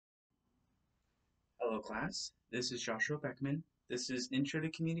Hello class, this is Joshua Beckman. This is Intro to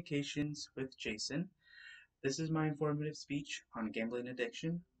Communications with Jason. This is my informative speech on gambling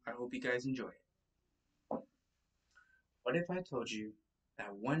addiction. I hope you guys enjoy it. What if I told you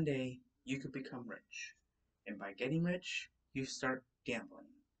that one day you could become rich, and by getting rich, you start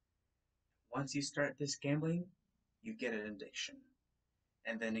gambling. Once you start this gambling, you get an addiction,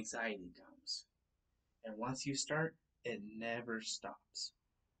 and then anxiety comes. And once you start, it never stops.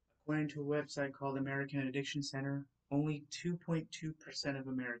 According to a website called American Addiction Center, only 2.2% of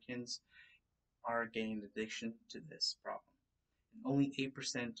Americans are getting addiction to this problem, and only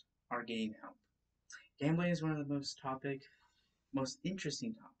 8% are getting help. Gambling is one of the most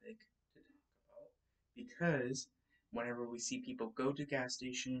interesting topic to talk about because whenever we see people go to gas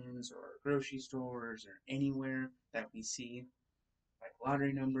stations or grocery stores or anywhere that we see like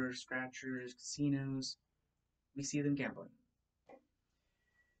lottery numbers, scratchers, casinos, we see them gambling.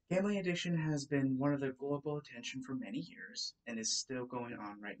 Gambling addiction has been one of the global attention for many years and is still going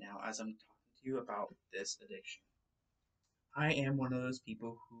on right now as I'm talking to you about this addiction. I am one of those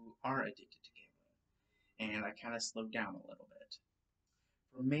people who are addicted to gambling, and I kind of slowed down a little bit.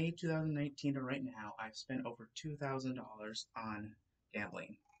 From May 2019 to right now, I've spent over $2,000 on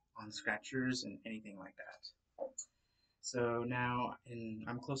gambling, on scratchers and anything like that. So now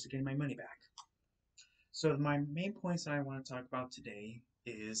I'm close to getting my money back. So my main points that I want to talk about today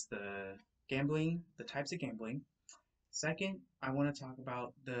is the types of gambling. Second, I want to talk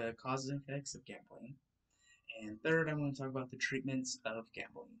about the causes and effects of gambling. And third, I want to talk about the treatments of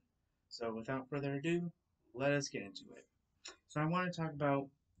gambling. So without further ado, let us get into it. So I want to talk about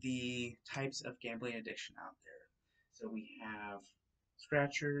the types of gambling addiction out there. So we have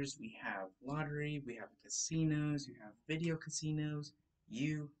scratchers, we have lottery, we have casinos, you have video casinos,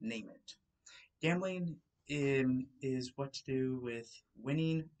 you name it. Gambling is what to do with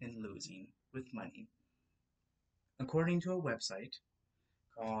winning and losing with money. According to a website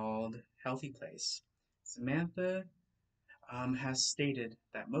called Healthy Place, Samantha has stated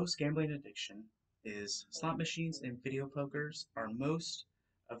that most gambling addiction is slot machines and video pokers are most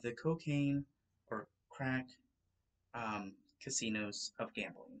of the cocaine or crack casinos of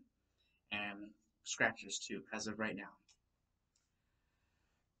gambling and scratchers too as of right now.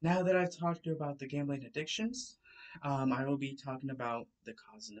 Now that I've talked to you about the gambling addictions, I will be talking about the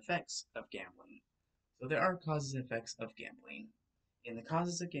causes and effects of gambling. So there are causes and effects of gambling. And the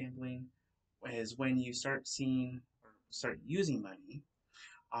causes of gambling is when you start seeing or start using money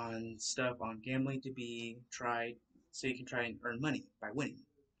on stuff on gambling to be tried so you can try and earn money by winning.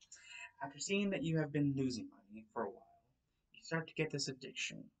 After seeing that you have been losing money for a while, you start to get this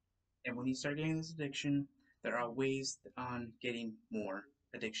addiction. And when you start getting this addiction, there are ways on getting more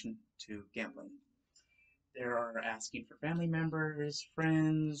addiction to gambling. There are asking for family members,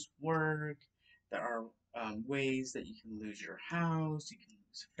 friends, work. There are ways that you can lose your house, you can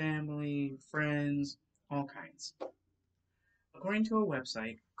lose family, friends, all kinds. According to a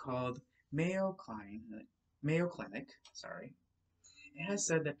website called Mayo Clinic, it has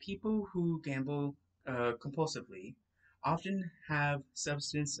said that people who gamble compulsively often have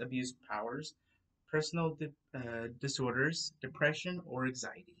substance abuse powers, personal disorders, depression, or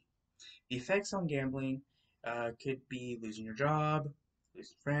anxiety. The effects on gambling could be losing your job,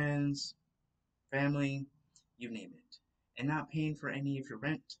 losing friends, family, you name it, and not paying for any of your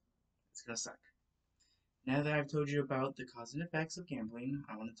rent. It's gonna suck. Now that I've told you about the cause and effects of gambling,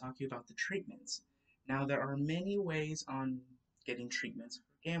 I want to talk to you about the treatments. Now, there are many ways on getting treatments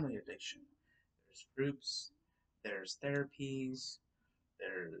for gambling addiction. There's groups, there's therapies,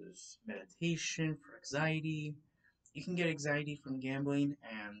 there's meditation for anxiety. You can get anxiety from gambling,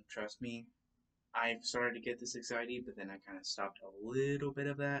 and trust me, I've started to get this anxiety, but then I kind of stopped a little bit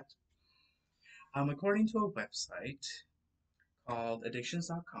of that. According to a website called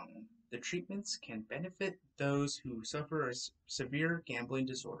addictions.com, the treatments can benefit those who suffer a severe gambling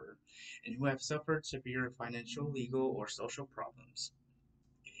disorder and who have suffered severe financial, legal, or social problems.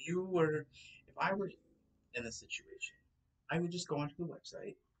 If I were in this situation, I would just go onto the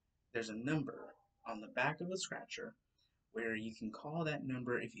website. There's a number on the back of the scratcher where you can call that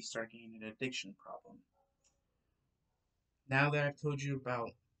number if you start getting an addiction problem. Now that I've told you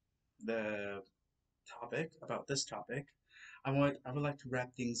about this topic, I would like to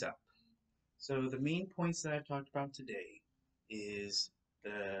wrap things up. So the main points that I've talked about today is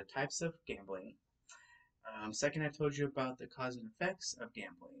the types of gambling. Second, I told you about the cause and effects of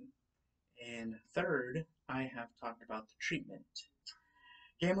gambling. And third, I have talked about the treatment.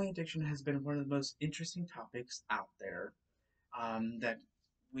 Gambling addiction has been one of the most interesting topics out there that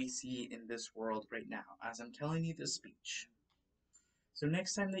we see in this world right now as I'm telling you this speech. So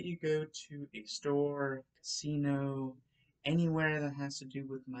next time that you go to a store, casino, anywhere that has to do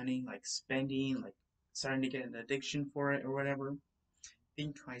with money, like spending, like starting to get an addiction for it or whatever,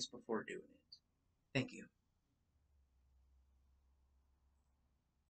 think twice before doing it. Thank you.